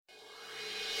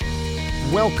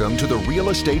Welcome to the Real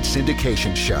Estate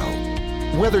Syndication Show.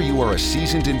 Whether you are a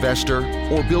seasoned investor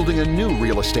or building a new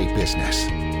real estate business,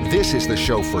 this is the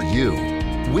show for you.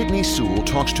 Whitney Sewell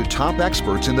talks to top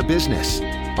experts in the business.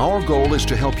 Our goal is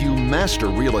to help you master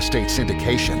real estate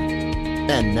syndication.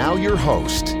 And now your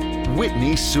host,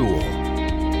 Whitney Sewell.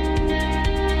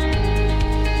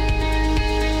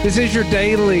 This is your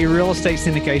daily real estate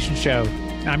syndication show.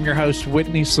 I'm your host,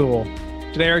 Whitney Sewell.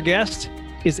 Today our guest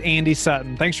is Andy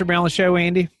Sutton. Thanks for being on the show,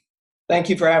 Andy. Thank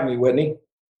you for having me, Whitney.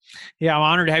 Yeah, I'm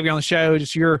honored to have you on the show.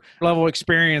 Just your level of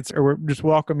experience, or just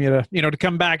welcome you to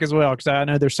come back as well, because I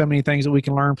know there's so many things that we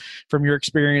can learn from your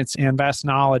experience and vast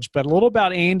knowledge. But a little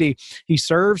about Andy. He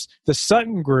serves the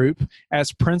Sutton Group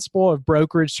as principal of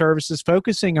brokerage services,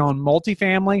 focusing on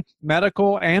multifamily,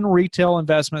 medical, and retail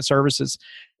investment services.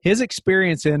 His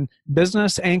experience in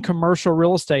business and commercial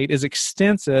real estate is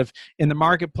extensive in the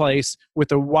marketplace,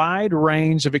 with a wide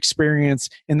range of experience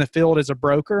in the field as a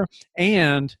broker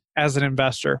and as an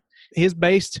investor. He's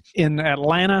based in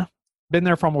Atlanta, been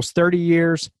there for almost 30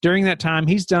 years. During that time,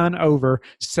 he's done over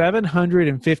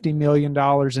 $750 million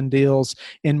in deals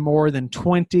in more than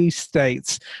 20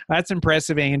 states. That's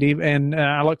impressive, Andy, and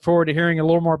I look forward to hearing a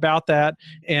little more about that.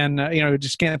 And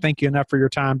just can't thank you enough for your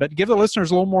time. But give the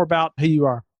listeners a little more about who you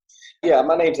are. Yeah,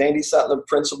 my name's Andy Sutton, the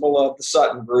principal of the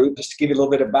Sutton Group. Just to give you a little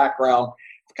bit of background,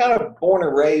 I'm kind of born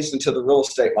and raised into the real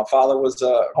estate. My father was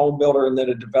a home builder and then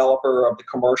a developer of the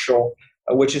commercial,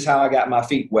 which is how I got my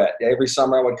feet wet. Every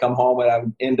summer I would come home and I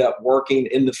would end up working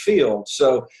in the field.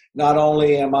 So not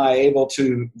only am I able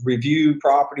to review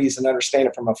properties and understand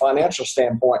it from a financial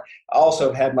standpoint, I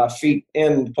also had my feet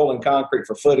in pulling concrete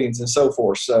for footings and so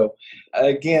forth. So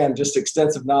again, just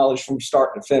extensive knowledge from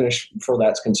start to finish for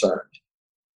that's concerned.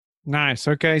 Nice.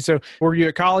 Okay. So were you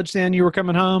at college then? You were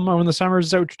coming home over the summers?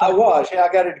 Is that what I was. Yeah,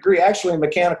 I got a degree actually in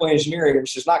mechanical engineering,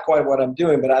 which is not quite what I'm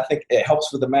doing, but I think it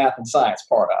helps with the math and science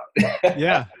part of it.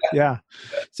 Yeah.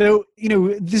 So,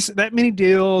 that many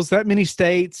deals, that many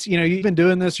states, you've been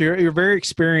doing this, you're very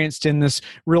experienced in this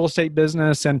real estate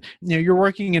business, and, you're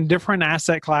working in different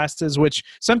asset classes, which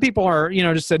some people are,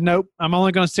 just said, nope, I'm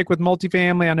only going to stick with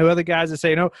multifamily. I know other guys that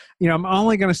say, no, I'm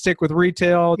only going to stick with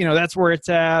retail. That's where it's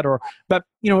at. But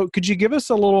could you give us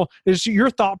is your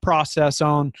thought process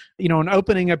on, on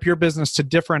opening up your business to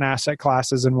different asset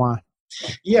classes and why?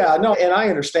 Yeah, no, and I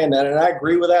understand that, and I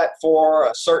agree with that for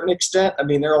a certain extent. I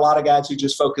mean, there are a lot of guys who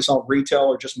just focus on retail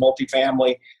or just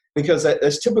multifamily because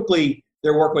that's typically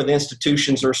they're working with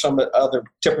institutions or some other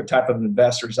different type of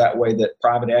investors that way, that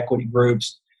private equity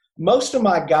groups. Most of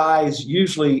my guys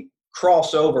usually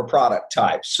cross over product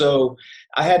types. So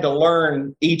I had to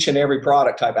learn each and every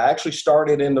product type. I actually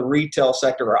started in the retail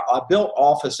sector. I built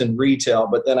office in retail,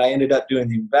 but then I ended up doing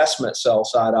the investment sell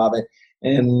side of it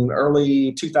in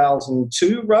early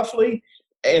 2002, roughly.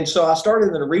 And so I started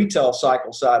in the retail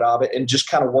cycle side of it and just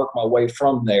kind of worked my way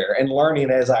from there and learning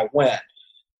as I went.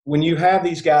 When you have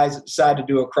these guys that decide to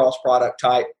do a cross product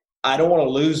type, I don't want to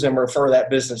lose them or refer that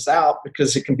business out,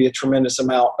 because it can be a tremendous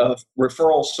amount of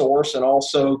referral source and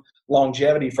also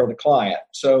longevity for the client.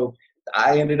 So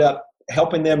I ended up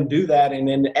helping them do that. And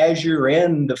then as you're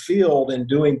in the field and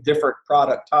doing different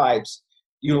product types,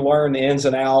 you learn the ins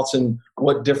and outs and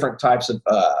what different types of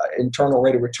internal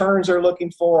rate of returns they're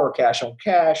looking for, or cash on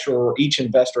cash, or each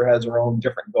investor has their own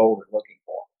different goal they're looking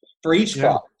for each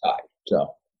product type.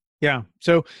 So. Yeah.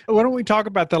 So why don't we talk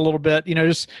about that a little bit,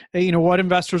 what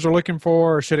investors are looking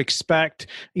for or should expect,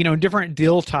 different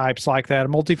deal types like that,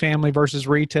 multifamily versus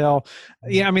retail.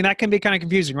 Yeah. I mean, that can be kind of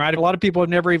confusing, right? A lot of people have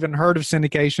never even heard of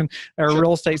syndication or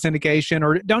real estate syndication,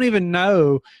 or don't even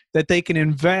know that they can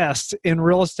invest in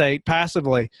real estate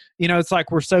passively. It's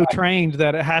like we're so trained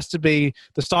that it has to be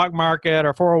the stock market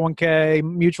or 401k,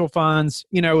 mutual funds.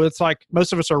 It's like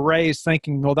most of us are raised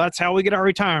thinking, well, that's how we get our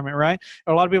retirement, right?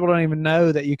 A lot of people don't even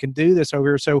know that you can do this over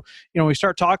here. So, we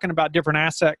start talking about different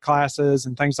asset classes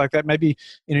and things like that. Maybe,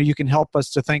 you can help us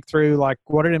to think through, like,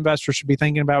 what an investor should be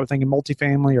thinking about with thinking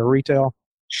multifamily or retail.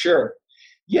 Sure.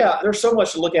 Yeah, there's so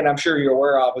much to look at, I'm sure you're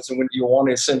aware of, is when you want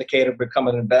to syndicate or become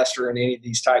an investor in any of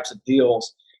these types of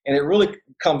deals. And it really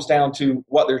comes down to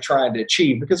what they're trying to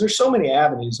achieve, because there's so many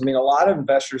avenues. I mean, a lot of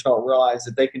investors don't realize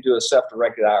that they can do a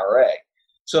self-directed IRA.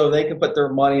 So they can put their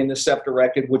money in the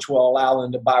self-directed, which will allow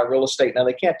them to buy real estate. Now,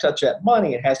 they can't touch that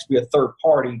money. It has to be a third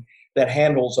party that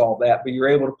handles all that. But you're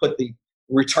able to put the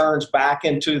returns back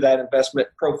into that investment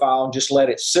profile and just let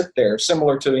it sit there,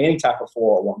 similar to any type of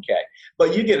 401k.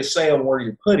 But you get a say on where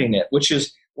you're putting it, which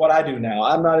is what I do now.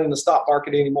 I'm not in the stock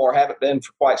market anymore. Haven't been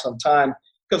for quite some time,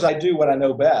 because I do what I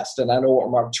know best, and I know what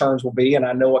my returns will be, and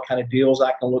I know what kind of deals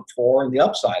I can look for and the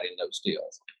upside in those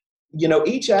deals.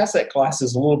 Each asset class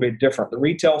is a little bit different. The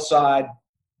retail side,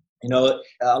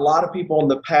 A lot of people in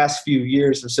the past few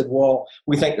years have said, well,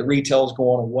 we think the retail is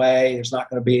going away. There's not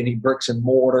going to be any bricks and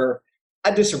mortar.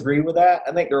 I disagree with that.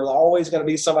 I think there's always going to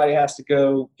be somebody who has to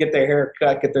go get their hair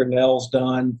cut, get their nails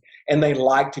done, and they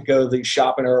like to go to the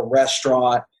shopping or a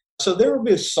restaurant. So there will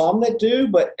be some that do,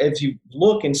 but if you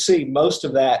look and see, most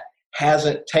of that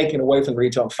hasn't taken away from the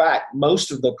retail. In fact,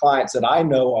 most of the clients that I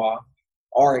know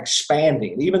are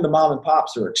expanding. Even the mom and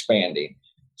pops are expanding.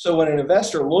 So when an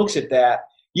investor looks at that,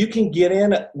 you can get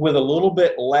in with a little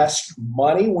bit less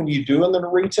money when you do in the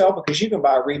retail, because you can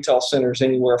buy retail centers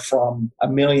anywhere from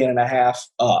 $1.5 million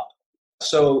up.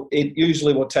 So it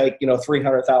usually will take,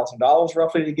 $300,000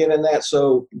 roughly to get in that.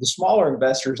 So the smaller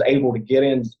investors are able to get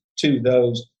into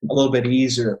those a little bit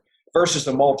easier versus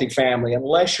the multifamily.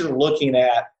 Unless you're looking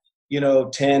at,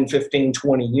 10, 15,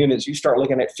 20 units, you start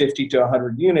looking at 50 to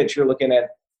 100 units, you're looking at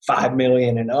 $5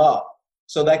 million and up.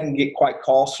 So that can get quite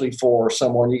costly for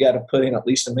someone. You got to put in at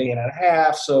least $1.5 million.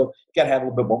 So you got to have a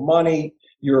little bit more money.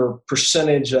 Your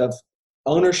percentage of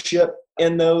ownership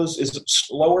in those is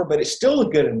lower, but it's still a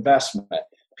good investment.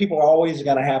 People are always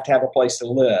going to have a place to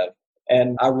live.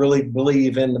 And I really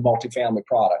believe in the multifamily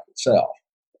product itself.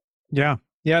 Yeah.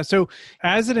 Yeah. So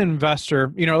as an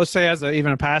investor, let's say as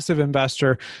even a passive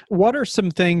investor, what are some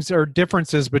things or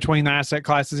differences between the asset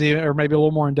classes, or maybe a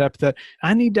little more in depth, that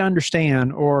I need to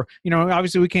understand? Or,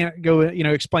 obviously we can't go,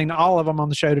 explain all of them on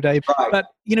the show today, right. But,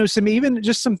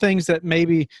 some things that may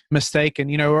be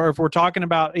mistaken, or if we're talking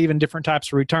about even different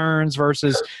types of returns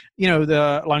versus,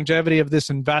 the longevity of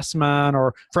this investment,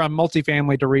 or from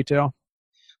multifamily to retail.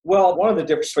 Well, one of the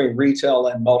differences between retail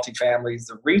and multifamily is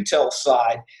the retail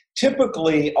side.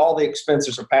 Typically, all the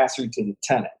expenses are passed through to the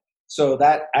tenant. So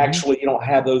that actually, you don't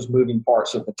have those moving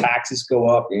parts. So if the taxes go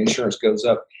up, the insurance goes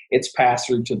up, it's passed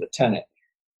through to the tenant.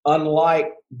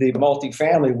 Unlike the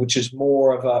multifamily, which is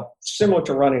more of similar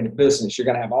to running a business, you're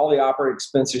going to have all the operating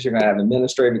expenses, you're going to have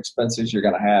administrative expenses, you're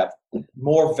going to have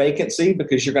more vacancy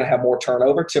because you're going to have more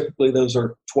turnover. Typically, those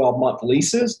are 12-month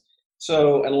leases.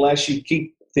 So unless you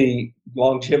keep the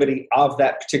longevity of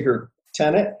that particular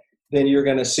tenant, then you're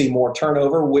going to see more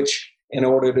turnover, which in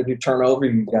order to do turnover,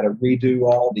 you've got to redo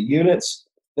all the units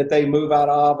that they move out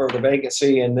of or the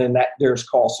vacancy, and then there's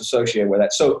costs associated with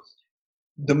that. So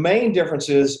the main difference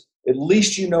is, at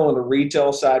least on the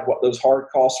retail side, what those hard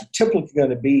costs are typically going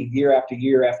to be year after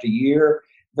year after year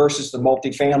versus the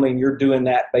multifamily, and you're doing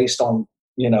that based on,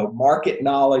 market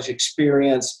knowledge,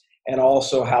 experience, and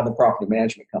also how the property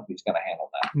management company is going to handle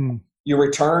that. Your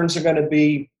returns are going to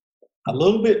be a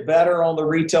little bit better on the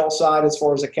retail side as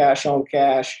far as a cash on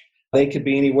cash. They could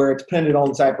be anywhere, depending on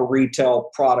the type of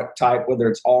retail product type, whether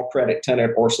it's all credit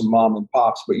tenant or some mom and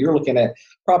pops. But you're looking at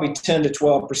probably 10 to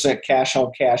 12% cash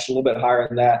on cash, a little bit higher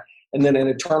than that. And then an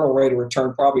internal rate of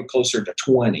return probably closer to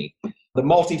 20. The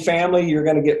multifamily, you're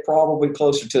going to get probably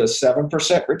closer to a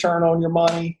 7% return on your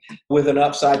money, with an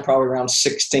upside probably around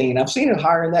 16. I've seen it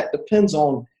higher than that. Depends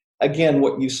on, again,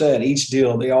 what you said. Each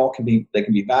deal, they can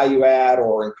be value add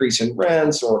or increasing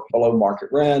rents or below market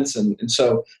rents. And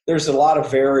so there's a lot of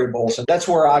variables. And that's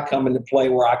where I come into play,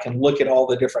 where I can look at all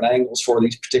the different angles for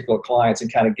these particular clients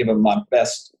and kind of give them my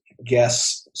best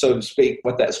guess, so to speak,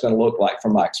 what that's going to look like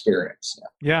from my experience.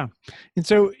 Yeah. And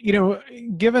so,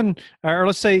 given, or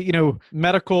let's say,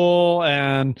 medical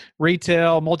and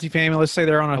retail, multifamily, let's say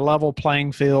they're on a level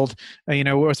playing field,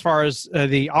 as far as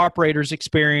the operator's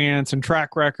experience and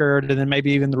track record, and then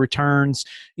maybe even the returns,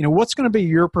 what's going to be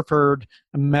your preferred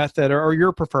method or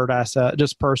your preferred asset,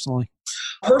 just personally?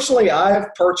 Personally, I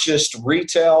have purchased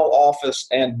retail, office,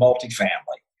 and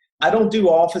multifamily. I don't do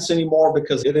office anymore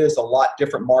because it is a lot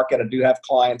different market. I do have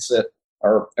clients that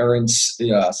are in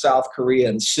South Korea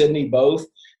and Sydney both.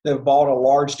 They've bought a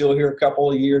large deal here a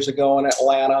couple of years ago in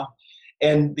Atlanta.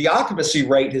 And the occupancy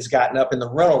rate has gotten up and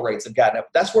the rental rates have gotten up.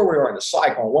 That's where we are in the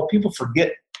cycle. And what people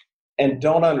forget and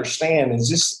don't understand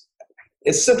is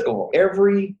it's cyclical.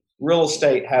 Every real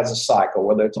estate has a cycle,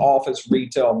 whether it's office,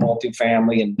 retail,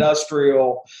 multifamily,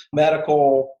 industrial,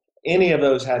 medical. Any of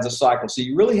those has a cycle. So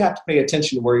you really have to pay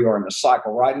attention to where you are in the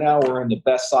cycle. Right now, we're in the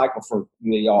best cycle for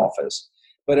the office.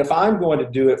 But if I'm going to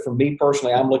do it, for me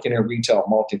personally, I'm looking at retail,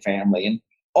 multifamily. And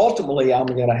ultimately, I'm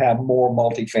going to have more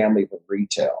multifamily than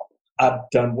retail. I've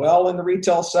done well in the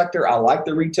retail sector. I like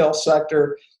the retail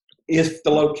sector if the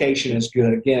location is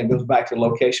good. Again, it goes back to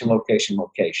location, location,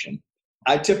 location.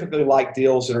 I typically like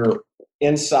deals that are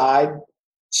inside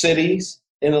cities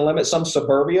in the limit. Some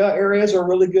suburbia areas are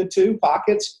really good too,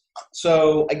 pockets.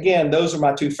 So again, those are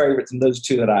my two favorites and those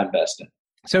two that I invest in.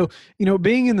 So,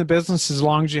 being in the business as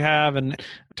long as you have and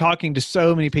talking to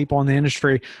so many people in the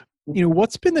industry,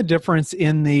 What's been the difference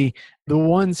in the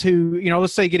ones who,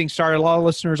 let's say getting started? A lot of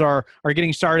listeners are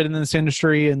getting started in this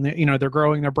industry, and they're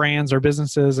growing their brands or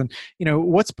businesses. And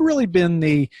what's really been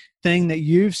the thing that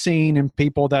you've seen in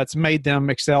people that's made them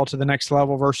excel to the next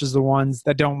level versus the ones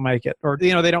that don't make it, or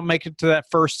they don't make it to that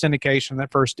first syndication,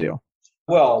 that first deal?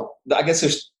 Well, I guess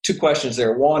there's two questions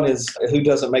there. One is who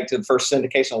doesn't make to the first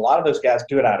syndication. A lot of those guys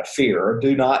do it out of fear or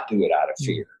do not do it out of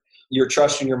fear. You're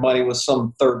trusting your money with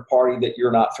some third party that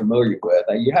you're not familiar with.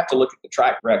 Now, you have to look at the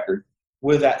track record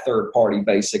with that third party,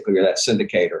 basically, or that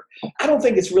syndicator. I don't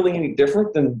think it's really any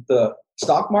different than the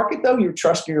stock market, though. You're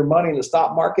trusting your money in the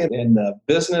stock market and the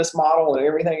business model and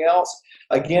everything else.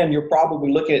 Again, you're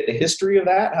probably looking at the history of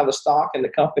that, how the stock and the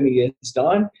company is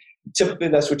done. Typically,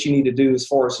 that's what you need to do as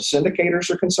far as the syndicators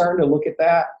are concerned, to look at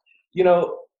that.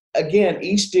 Again,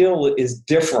 each deal is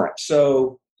different.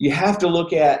 So you have to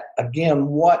look at, again,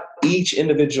 what each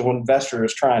individual investor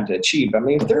is trying to achieve. I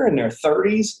mean, if they're in their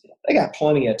 30s, they got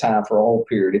plenty of time for a hold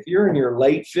period. If you're in your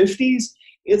late 50s,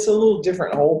 it's a little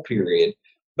different hold period.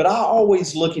 But I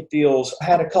always look at deals. I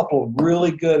had a couple of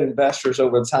really good investors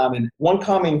over time, and one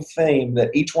common theme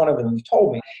that each one of them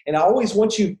told me, and I always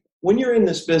want you, when you're in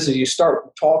this business, you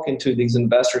start talking to these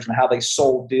investors and how they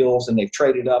sold deals and they've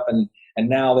traded up and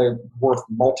now they're worth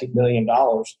multi-million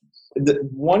dollars. The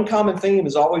one common theme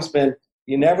has always been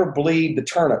you never bleed the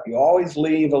turnip. You always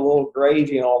leave a little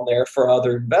gravy on there for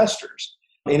other investors.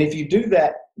 And if you do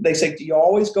that, they say you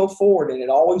always go forward and it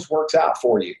always works out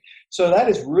for you. So that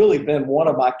has really been one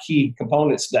of my key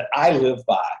components that I live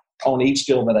by on each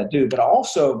deal that I do. But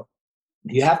also,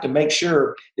 you have to make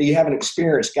sure that you have an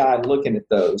experienced guy looking at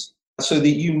those so that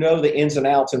you know the ins and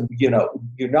outs, and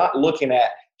you're not looking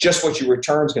at just what your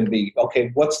return's going to be.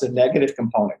 Okay, what's the negative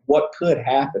component? What could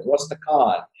happen? What's the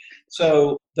con?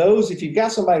 So those, if you've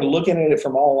got somebody looking at it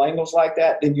from all angles like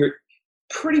that, then you're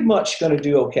pretty much going to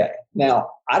do okay. Now,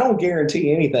 I don't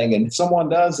guarantee anything, and if someone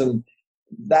does, and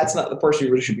that's not the person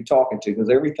you really should be talking to, because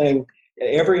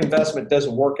every investment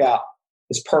doesn't work out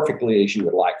as perfectly as you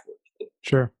would like for it.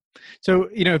 Sure. So,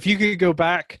 if you could go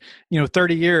back,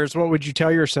 30 years, what would you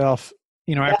tell yourself,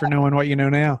 after knowing what you know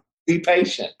now? Be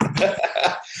patient.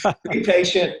 Be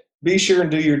patient. Be sure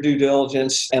and do your due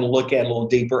diligence and look at it a little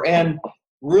deeper, and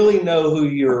really know who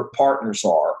your partners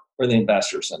are or the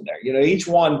investors in there. Each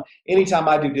one, anytime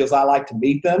I do deals, I like to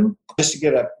meet them just to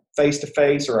get a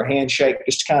face-to-face or a handshake,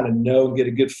 just to kind of know and get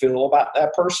a good feel about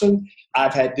that person.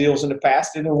 I've had deals in the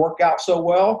past that didn't work out so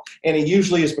well, and it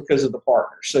usually is because of the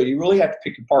partners. So you really have to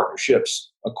pick your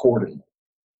partnerships accordingly.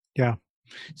 Yeah.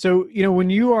 So, when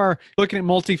you are looking at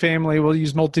multifamily, we'll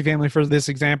use multifamily for this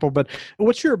example, but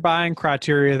what's your buying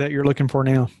criteria that you're looking for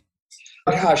now?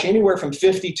 Gosh, anywhere from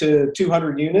 50 to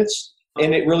 200 units,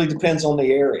 and it really depends on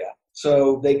the area.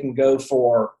 So they can go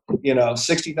for,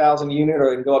 60,000 unit, or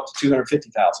they can go up to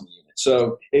 250,000 units.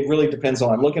 So it really depends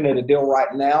on. I'm looking at a deal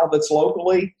right now that's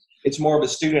locally. It's more of a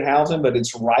student housing, but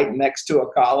it's right next to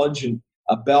a college, and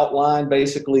a belt line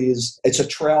basically it's a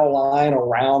trail line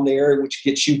around the area, which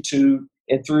gets you to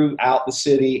and throughout the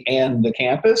city and the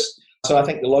campus. So I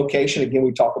think the location, again,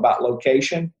 we talk about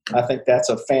location. I think that's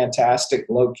a fantastic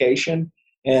location.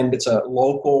 And it's a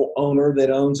local owner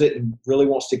that owns it and really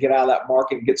wants to get out of that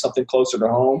market and get something closer to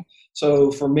home.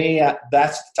 So for me,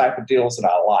 that's the type of deals that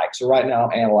I like. So right now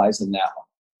I'm analyzing that one.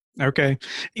 Okay.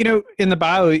 In the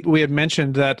bio, we had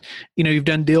mentioned that, you've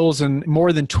done deals in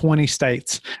more than 20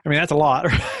 states. I mean, that's a lot.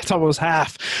 It's almost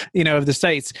half, of the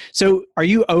states. So are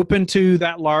you open to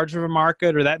that large of a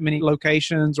market or that many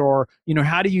locations, or,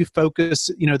 how do you focus,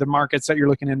 the markets that you're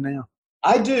looking in now?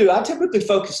 I do. I typically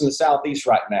focus in the Southeast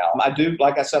right now. I do.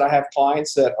 Like I said, I have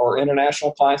clients that are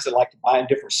international clients that like to buy in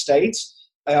different states.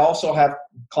 I also have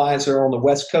clients that are on the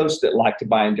West Coast that like to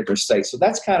buy in different states. So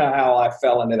that's kind of how I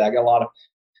fell into that. I got a lot of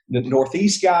the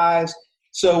Northeast guys.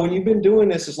 So when you've been doing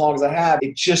this as long as I have,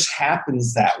 it just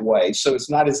happens that way. So it's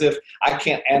not as if I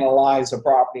can't analyze a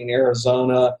property in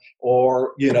Arizona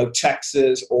or,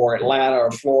 Texas or Atlanta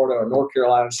or Florida or North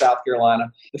Carolina or South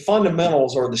Carolina. The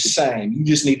fundamentals are the same. You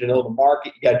just need to know the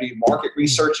market. You got to do market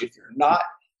research if you're not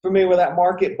familiar with that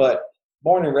market. But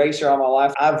born and raised here all my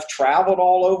life, I've traveled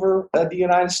all over the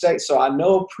United States. So I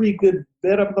know a pretty good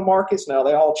bit of the markets. Now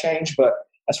they all change, but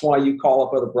that's why you call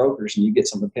up other brokers and you get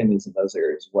some opinions in those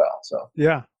areas as well. So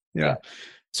yeah.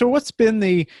 So what's been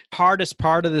the hardest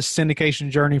part of this syndication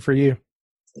journey for you?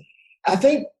 I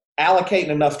think allocating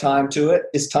enough time to it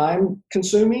is time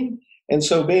consuming. And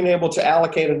so being able to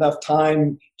allocate enough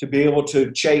time to be able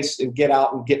to chase and get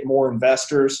out and get more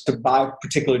investors to buy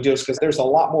particular deals, because there's a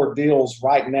lot more deals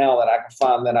right now that I can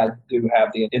find than I do have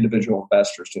the individual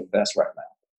investors to invest right now.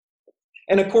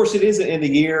 And of course, it isn't in the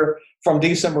year. From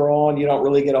December on, you don't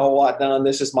really get a whole lot done.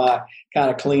 This is my kind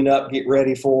of clean up, get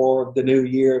ready for the new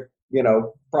year,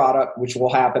 product, which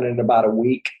will happen in about a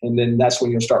week. And then that's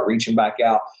when you'll start reaching back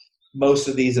out. Most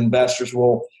of these investors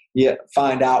will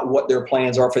find out what their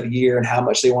plans are for the year and how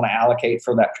much they want to allocate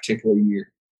for that particular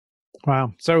year.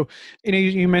 Wow. So,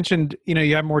 you mentioned,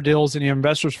 you have more deals than you have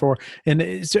investors for, and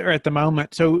at the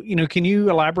moment. So, can you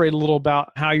elaborate a little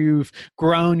about how you've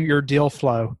grown your deal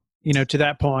flow, to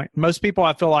that point? Most people,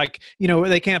 I feel like,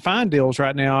 they can't find deals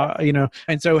right now,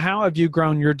 and so how have you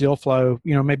grown your deal flow?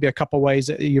 Maybe a couple of ways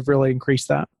that you've really increased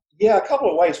that. Yeah, a couple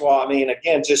of ways. Well,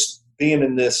 again, just being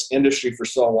in this industry for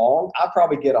so long, I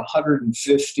probably get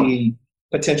 150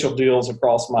 potential deals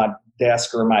across my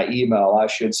desk or my email, I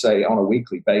should say, on a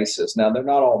weekly basis. Now, they're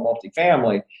not all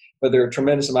multifamily, but there are a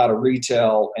tremendous amount of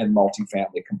retail and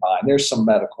multifamily combined. There's some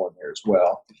medical in there as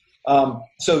well.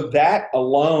 So that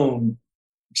alone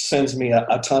sends me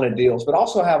a ton of deals, but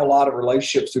also have a lot of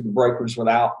relationships through the brokers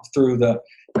through the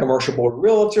commercial board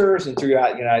realtors and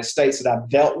throughout the United States that I've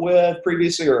dealt with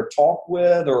previously or talked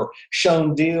with or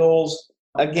shown deals.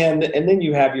 Again, and then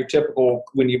you have your typical,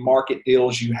 when you market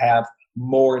deals, you have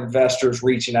more investors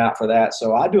reaching out for that.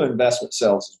 So I do investment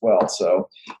sales as well. So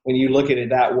when you look at it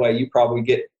that way, you probably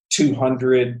get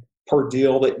 200 per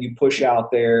deal that you push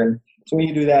out there. And so when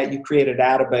you do that, you create a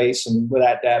database, and with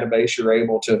that database, you're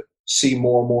able to see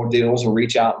more and more deals or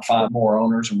reach out and find more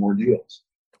owners and more deals.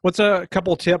 What's a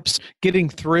couple tips getting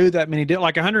through that many deals,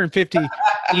 like 150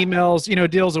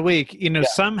 emails, deals a week,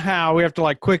 somehow we have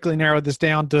to quickly narrow this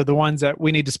down to the ones that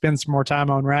we need to spend some more time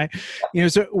on, right?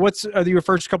 So what's your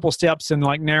first couple of steps in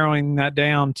narrowing that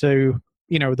down to,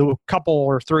 the couple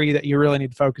or three that you really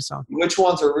need to focus on? Which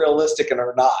ones are realistic and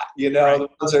are not, right. The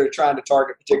ones that are trying to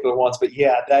target particular ones. But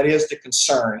yeah, that is the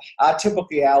concern. I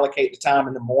typically allocate the time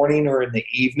in the morning or in the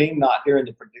evening, not during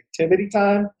the productivity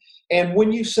time. And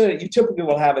when you send it, you typically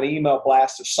will have an email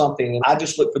blast or something, and I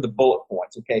just look for the bullet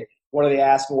points. Okay, what are they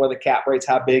asking? What are the cap rates?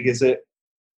 How big is it?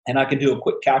 And I can do a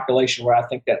quick calculation where I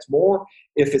think that's more.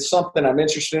 If it's something I'm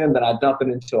interested in, then I dump it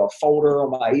into a folder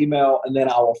on my email, and then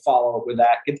I will follow up with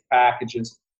that, get the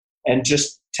packages, and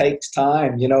just takes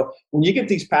time. When you get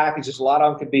these packages, a lot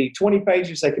of them could be 20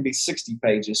 pages, they could be 60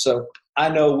 pages. So I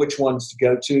know which ones to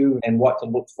go to and what to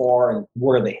look for and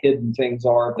where the hidden things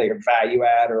are, if they are value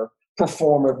add or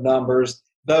performative numbers.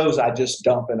 Those I just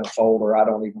dump in a folder. I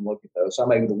don't even look at those. So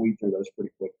I'm able to weed through those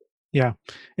pretty quickly. Yeah.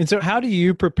 And so how do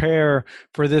you prepare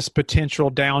for this potential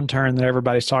downturn that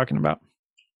everybody's talking about?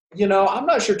 I'm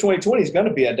not sure 2020 is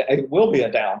going to it will be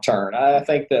a downturn. I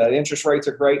think the interest rates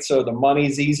are great, so the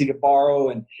money's easy to borrow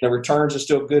and the returns are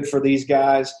still good for these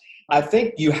guys. I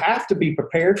think you have to be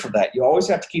prepared for that. You always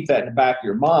have to keep that in the back of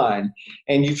your mind,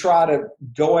 and you try to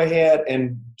go ahead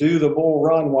and do the bull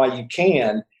run while you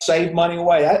can. Save money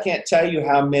away. I can't tell you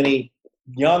how many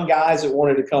young guys that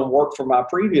wanted to come work for my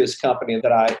previous company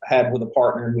that I had with a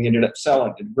partner, and we ended up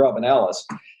selling to Grubb & Ellis.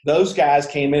 Those guys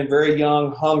came in very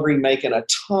young, hungry, making a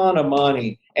ton of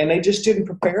money, and they just didn't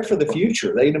prepare for the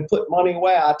future. They didn't put money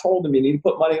away. I told them, you need to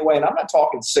put money away, and I'm not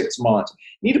talking 6 months.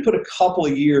 You need to put a couple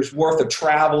of years worth of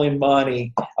traveling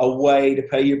money away to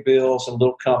pay your bills and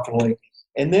live comfortably.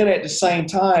 And then at the same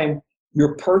time,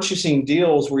 you're purchasing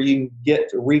deals where you can get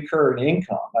recurring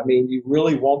income. You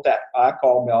really want that, I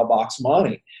call mailbox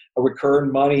money, a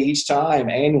recurring money each time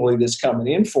annually that's coming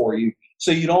in for you,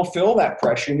 so you don't feel that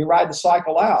pressure and you ride the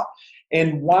cycle out.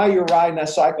 And while you're riding that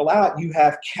cycle out, you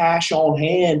have cash on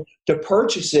hand to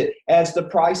purchase it as the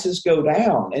prices go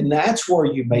down. And that's where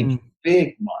you make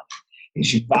big money.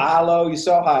 Is you buy low, you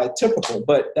sell high, typical,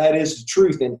 but that is the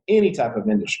truth in any type of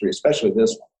industry, especially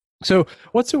this one. So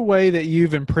what's a way that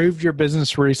you've improved your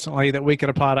business recently that we could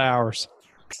apply to ours?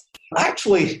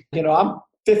 Actually, I'm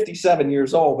 57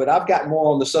 years old, but I've got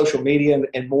more on the social media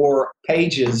and more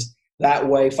pages that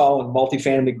way, following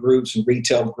multifamily groups and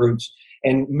retail groups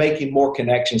and making more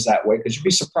connections that way. Because you'd be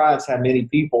surprised how many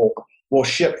people will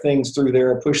ship things through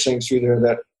there and push things through there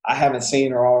that I haven't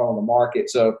seen or are on the market.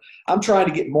 So I'm trying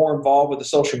to get more involved with the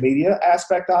social media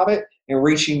aspect of it and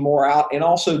reaching more out, and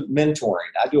also mentoring.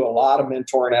 I do a lot of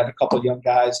mentoring. I have a couple of young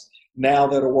guys now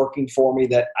that are working for me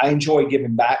that I enjoy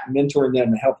giving back, mentoring them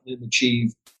and helping them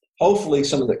achieve hopefully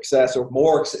some of the success or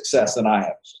more success than I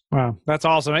have. Wow, that's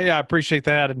awesome. Yeah, I appreciate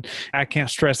that. And I can't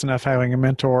stress enough having a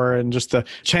mentor and just the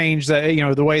change that,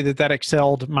 the way that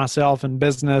excelled myself in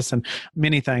business and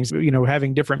many things,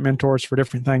 having different mentors for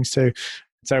different things too.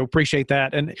 So appreciate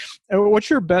that. And what's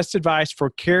your best advice for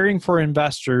caring for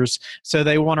investors so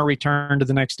they want to return to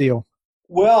the next deal?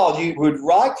 Well, you would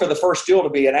like for the first deal to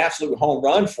be an absolute home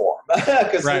run for them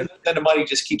because then the money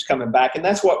just keeps coming back. And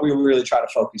that's what we really try to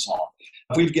focus on.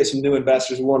 If we get some new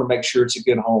investors, we want to make sure it's a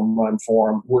good home run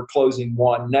for them. We're closing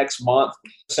one next month.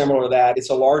 Similar to that, it's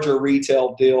a larger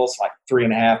retail deal. It's like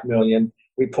 $3.5 million.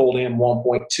 We pulled in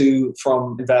 1.2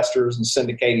 from investors and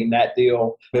syndicating that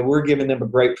deal. And we're giving them a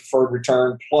great preferred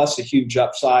return plus a huge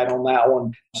upside on that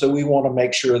one. So we want to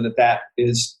make sure that that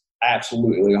is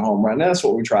absolutely a home run. That's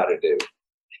what we try to do.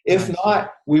 If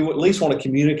not, we would at least want to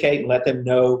communicate and let them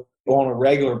know on a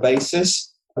regular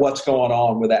basis what's going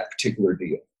on with that particular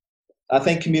deal. I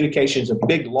think communication is a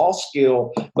big lost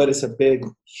skill, but it's a big,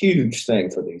 huge thing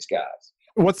for these guys.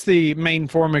 What's the main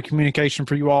form of communication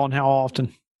for you all and how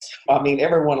often? I mean,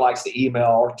 everyone likes to email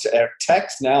or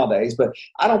text nowadays, but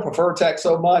I don't prefer text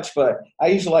so much, but I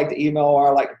usually like to email or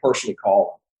I like to personally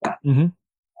call them. Mm-hmm.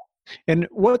 And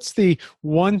what's the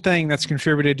one thing that's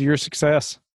contributed to your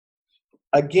success?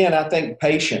 Again, I think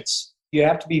patience. You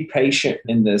have to be patient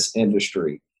in this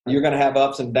industry. You're going to have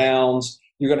ups and downs.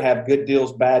 You're going to have good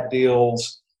deals, bad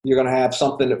deals. You're going to have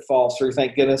something that falls through.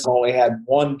 Thank goodness I only had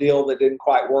one deal that didn't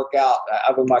quite work out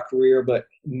over my career, but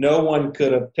no one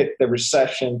could have picked the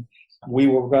recession. We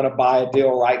were going to buy a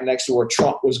deal right next to where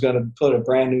Trump was going to put a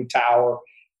brand new tower.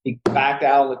 He backed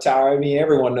out of the tower. I mean,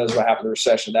 everyone knows what happened to the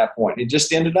recession at that point. It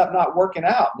just ended up not working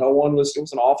out. It was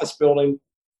an office building,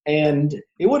 and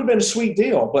it would have been a sweet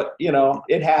deal, but,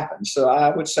 it happened. So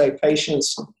I would say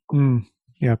patience.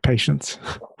 Yeah, patience.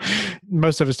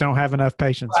 Most of us don't have enough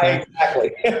patience. Right?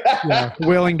 Exactly.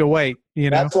 Willing to wait.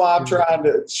 That's why I'm trying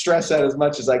to stress that as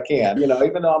much as I can.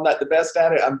 Even though I'm not the best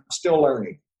at it, I'm still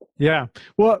learning. Yeah.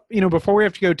 Well, before we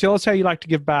have to go, tell us how you like to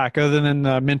give back other than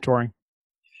mentoring.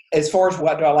 As far as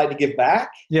what do I like to give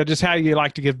back? Yeah, just how you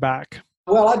like to give back.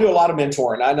 Well, I do a lot of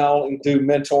mentoring. I not only do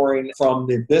mentoring from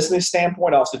the business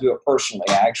standpoint, I also do it personally.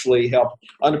 I actually help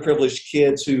underprivileged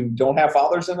kids who don't have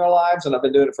fathers in their lives, and I've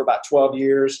been doing it for about 12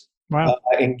 years. Wow.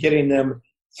 And getting them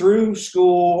through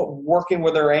school, working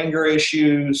with their anger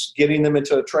issues, getting them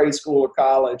into a trade school or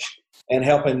college, and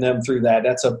helping them through that.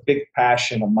 That's a big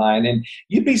passion of mine. And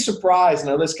you'd be surprised,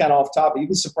 now this is kind of off topic, you'd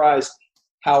be surprised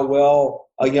how well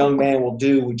a young man will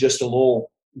do with just a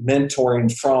little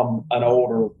mentoring from an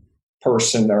older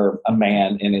person or a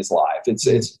man in his life.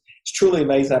 It's truly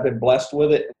amazing. I've been blessed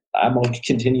with it. I'm going to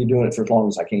continue doing it for as long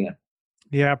as I can.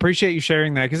 Yeah, I appreciate you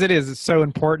sharing that because it's so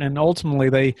important. And ultimately,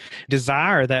 they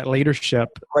desire that leadership,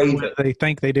 whether they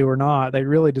think they do or not. They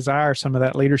really desire some of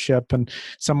that leadership and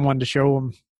someone to show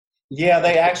them. Yeah,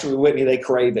 they actually, Whitney, they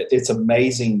crave it. It's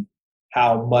amazing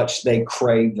how much they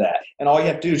crave that. And all you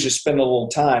have to do is just spend a little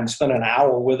time, spend an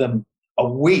hour with them a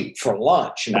week for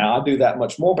lunch. Now, I do that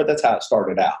much more, but that's how it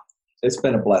started out. It's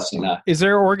been a blessing. Is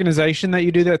there an organization that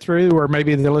you do that through or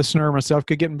maybe the listener or myself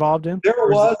could get involved in? There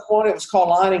was one. It was called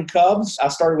Lining Cubs. I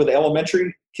started with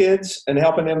elementary kids and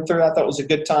helping them through. I thought it was a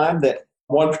good time. That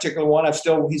one particular one,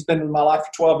 he's been in my life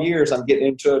for 12 years. I'm getting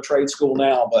into a trade school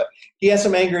now, but he has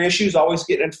some anger issues, always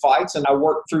getting in fights, and I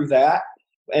worked through that.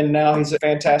 And now he's a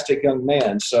fantastic young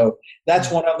man. So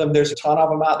that's one of them. There's a ton of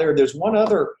them out there. There's one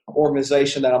other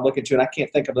organization that I'm looking to, and I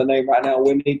can't think of the name right now,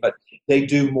 Wendy, but they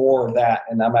do more of that.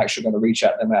 And I'm actually going to reach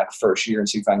out to them after the first year and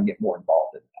see if I can get more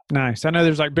involved in that. Nice. I know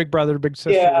there's like Big Brother, Big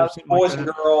Sister. Yeah, boys and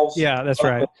girls. Yeah, that's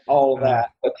right. All of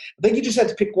that. But I think you just have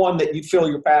to pick one that you feel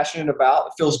you're passionate about,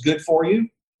 that feels good for you,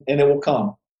 and it will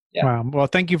come. Yeah. Wow. Well,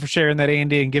 thank you for sharing that,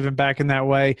 Andy, and giving back in that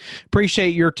way. Appreciate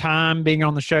your time being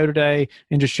on the show today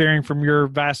and just sharing from your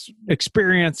vast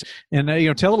experience. And,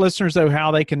 tell the listeners, though,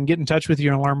 how they can get in touch with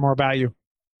you and learn more about you.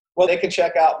 Well, they can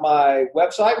check out my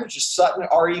website, which is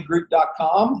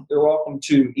suttonregroup.com. They're welcome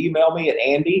to email me at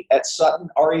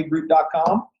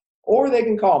andy@suttonregroup.com, or they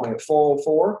can call me at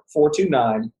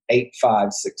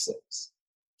 404-429-8566.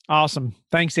 Awesome.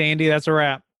 Thanks, Andy. That's a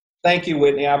wrap. Thank you,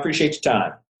 Whitney. I appreciate your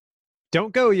time.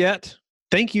 Don't go yet.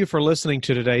 Thank you for listening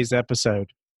to today's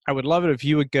episode. I would love it if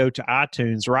you would go to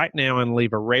iTunes right now and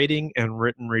leave a rating and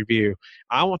written review.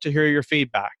 I want to hear your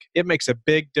feedback. It makes a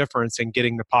big difference in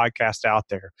getting the podcast out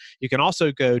there. You can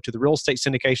also go to the Real Estate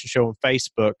Syndication Show on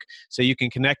Facebook so you can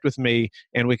connect with me,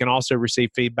 and we can also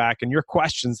receive feedback and your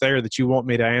questions there that you want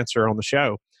me to answer on the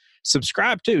show.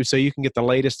 Subscribe too so you can get the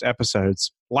latest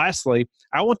episodes. Lastly,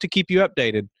 I want to keep you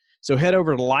updated. So head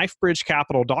over to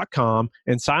lifebridgecapital.com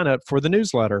and sign up for the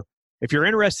newsletter. If you're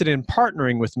interested in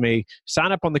partnering with me,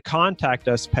 sign up on the Contact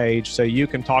Us page so you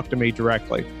can talk to me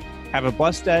directly. Have a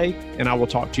blessed day, and I will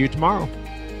talk to you tomorrow.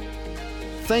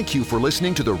 Thank you for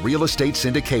listening to the Real Estate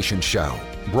Syndication Show,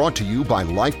 brought to you by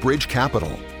LifeBridge Capital.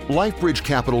 LifeBridge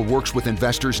Capital works with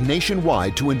investors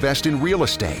nationwide to invest in real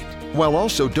estate, while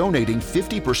also donating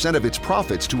 50% of its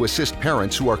profits to assist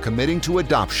parents who are committing to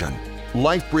adoption.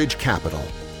 LifeBridge Capital,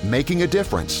 making a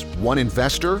difference, one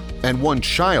investor and one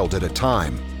child at a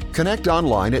time. Connect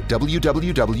online at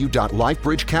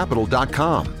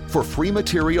www.lifebridgecapital.com for free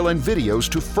material and videos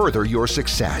to further your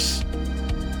success.